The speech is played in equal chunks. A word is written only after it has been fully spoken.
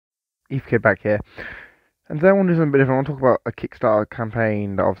Kid back here. And today I want to do something a bit different. I want to talk about a Kickstarter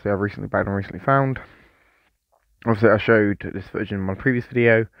campaign that obviously I've recently bagged and recently found. Obviously I showed this footage in my previous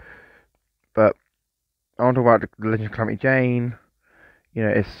video, but I want to talk about the Legend of Calamity Jane. You know,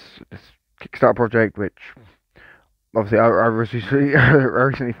 it's this Kickstarter project which obviously I recently, I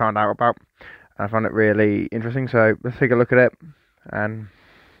recently found out about, and I found it really interesting. So let's take a look at it and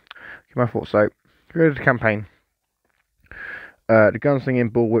give my thoughts. So, go to the campaign. The gunslinging,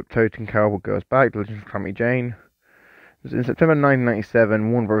 bullwhip, toting cowboy goes back. The Legend of Calamity Jane. In September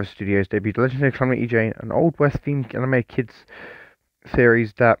 1997, Warner Bros. Studios debuted The Legend of Calamity Jane, an Old West-themed animated kids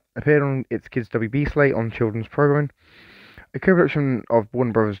series that appeared on its Kids WB slate on children's programming. A co-production of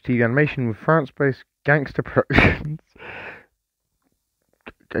Warner Bros. TV Animation with France-based Gangster Productions.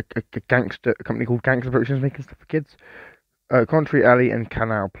 A company called Gangster Productions making stuff for kids. Country Alley and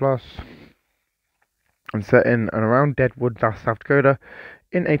Canal Plus. And set in and around Deadwood, South Dakota,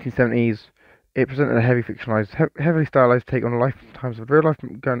 in 1870s. It presented a heavily fictionalized, heavily stylized take on the lifetimes of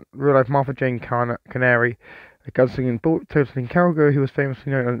real-life Martha Jane Canary, a gunslinging, bullet-toting cowgirl who was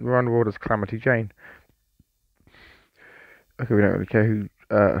famously known around the world as Calamity Jane. Okay, we don't really care who.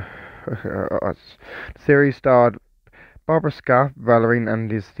 The series starred Barbara Scaff, Valerian,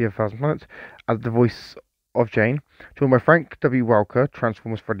 and the City of Thousand Planets as the voice of Jane, joined by Frank W. Welker,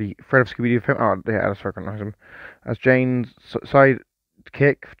 Transformers Fred of Scooby-Doo fame. Oh, yeah, that's recognize him. As Jane's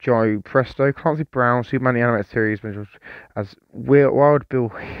sidekick, Joe Presto, Clancy Brown, Superman the Animated Series, as Wild Bill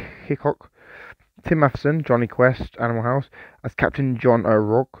Hickok, Tim Matheson, Johnny Quest, Animal House, as Captain John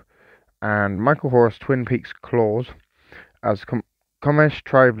O'Rourke, and Michael Horace, Twin Peaks Claws, as Comanche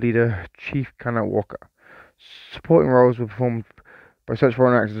Tribe Leader Chief Kana Walker. Supporting roles were performed by such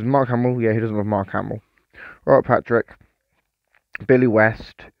foreign actors as Mark Hamill, who doesn't love Mark Hamill, Robert Patrick, Billy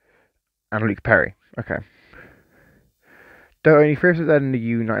West, and Luke Perry. Okay. Though only 3 episodes aired in the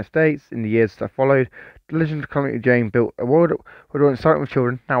United States in the years that followed, The Legend of Calamity Jane built a world starting with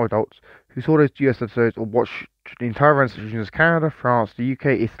children, now adults, who saw those US episodes or watched the entire events such as Canada, France, the UK,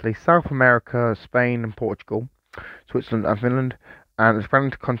 Italy, South America, Spain, and Portugal, Switzerland, and Finland, and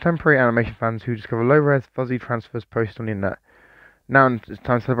expanded to contemporary animation fans who discover low-res, fuzzy transfers posted on the internet. Now it's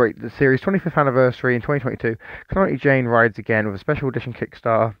time to celebrate the series' 25th anniversary in 2022. Calamity Jane rides again with a special edition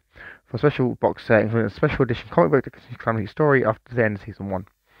Kickstarter for a special box set, including a special edition comic book that continues Calamity's story after the end of Season 1.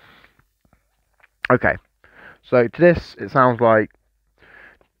 Okay, so to this, it sounds like,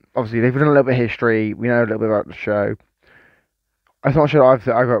 obviously, they've done a little bit of history, we know a little bit about the show. I'm not sure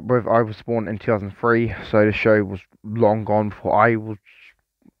I was born in 2003, so the show was long gone before I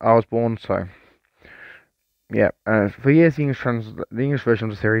was born, so... Yeah, for years the English version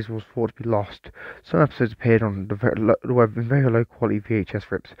of the series was thought to be lost. Some episodes appeared on the web in very low quality VHS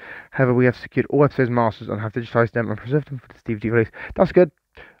rips. However, we have secured all episodes masters and have digitized them and preserved them for this DVD release. That's good.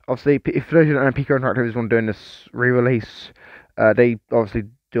 Obviously, if those who don't know, Piko Interactive is one doing this re-release. They obviously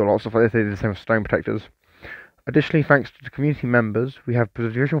do a lot of stuff like this. They did the same with Stone Protectors. Additionally, thanks to the community members, we have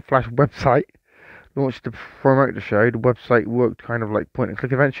preserved the original Flash website launched to promote the show. The website worked kind of like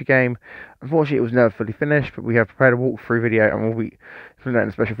point-and-click adventure game. Unfortunately, it was never fully finished, but we have prepared a walkthrough video and we'll be putting that in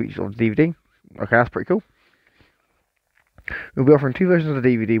the special features of the DVD. Okay, that's pretty cool. We'll be offering 2 versions of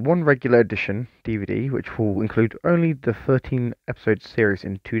the DVD, one regular edition DVD, which will include only the 13-episode series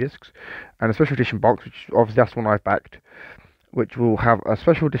in 2 discs, and a special edition box, which obviously that's one I've backed, which will have a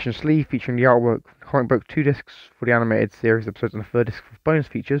special edition sleeve featuring the artwork, comic book, 2 discs for the animated series episodes, and a 3rd disc for bonus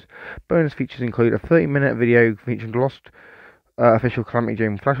features. Bonus features include a 30-minute video featuring the lost official Calamity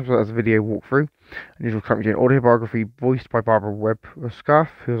Jane Flash episode as a video walkthrough, an usual Calamity Jane audio biography voiced by Barbara Webb-Scaff,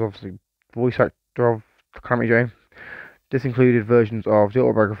 who is obviously the voice actor of Calamity Jane. This included versions of the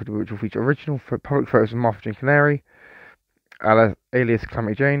autobiography, which will feature original public photos of Martha Jane Canary, alias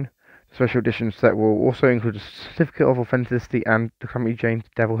Calamity Jane. Special edition set will also include a certificate of authenticity and the Calamity Jane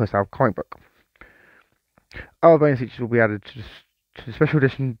Devil herself comic book. Other bonus features will be added to the special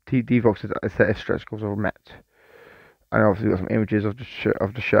edition DVD boxes as a set of stretch goals are met. And obviously we've got some images of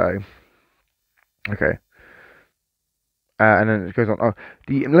the show. Okay. And then it goes on. Oh,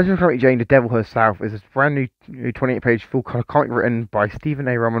 the Legend of Calamity Jane, The Devil Herself, is a brand new 28-page full-color comic written by Stephen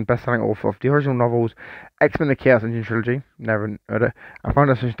A. Roman, best-selling author of the original novels X-Men: The Chaos Engine trilogy, never heard it, and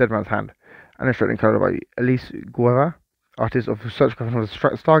Foundation Dead Man's Hand, and illustrated in color by Elise Guerra, artist of such from the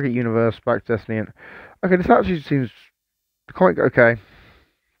Stargate universe, Black Destiny. And okay, this actually seems the comic. Okay,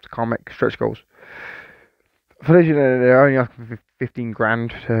 it's a comic stretch goals. For those you know, they're only asking for 15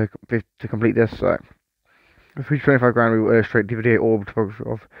 grand to complete this. So. If we reach 25 grand, we will illustrate DVD orb photography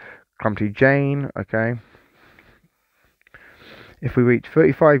of Calamity Jane. Okay. If we reach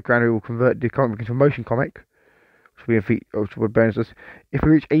 35 grand, we will convert the comic book into a motion comic, which will be bonuses. If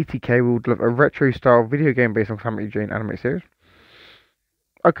we reach 80k, we will deliver a retro style video game based on Calamity Jane anime series.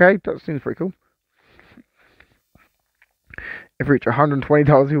 Okay, that seems pretty cool. If we reach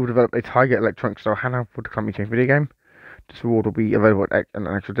 $120, we will develop a Tiger Electronic style handheld for the Calamity Jane video game. This reward will be available at an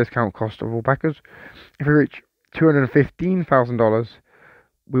extra discount cost of all backers. If we reach $215,000,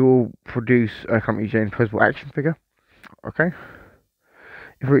 we will produce a Calamity Jane posable action figure. Okay.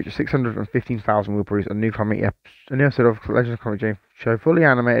 If we reach 615,000, we'll produce a new episode of Legend of Calamity Jane show, fully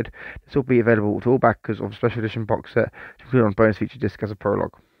animated. This will be available to all backers of a special edition box set, to include on bonus feature disc as a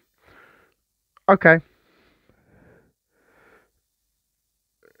prologue. Okay.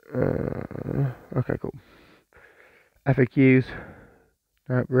 Okay, cool. FAQs,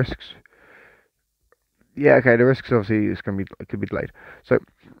 risks. Yeah, okay. The risks obviously it could be delayed. So,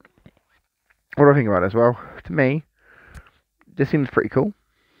 what do I think about it as well? To me, this seems pretty cool.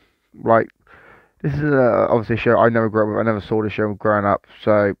 Like, this is obviously a show I never grew up with. I never saw the show growing up.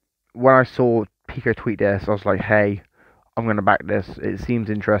 So when I saw Piko tweet this, I was like, hey, I'm gonna back this. It seems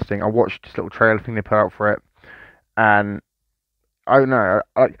interesting. I watched this little trailer thing they put out for it, and I don't know.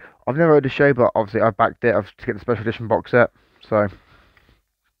 I've never heard the show, but obviously I've backed it. I've to get the special edition box set, so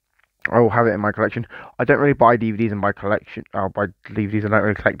I will have it in my collection. I don't really buy DVDs in my collection. I'll buy DVDs. I don't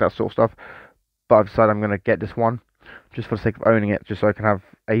really collect that sort of stuff. But I've decided I'm going to get this one just for the sake of owning it, just so I can have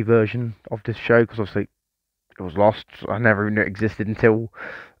a version of this show, because obviously it was lost. I never even knew it existed until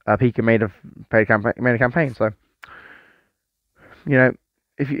Pika made a campaign. So, you know,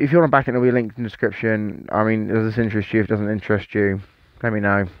 if you want to back it, there'll be a link in the description. I mean, does this interest you? If it doesn't interest you, let me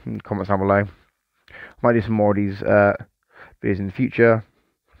know in the comments down below. I might do some more of these videos in the future.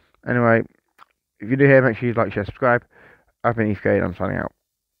 Anyway, if you do here, make sure you like, share, subscribe. I've been Eastgate. I'm signing out.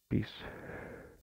 Peace.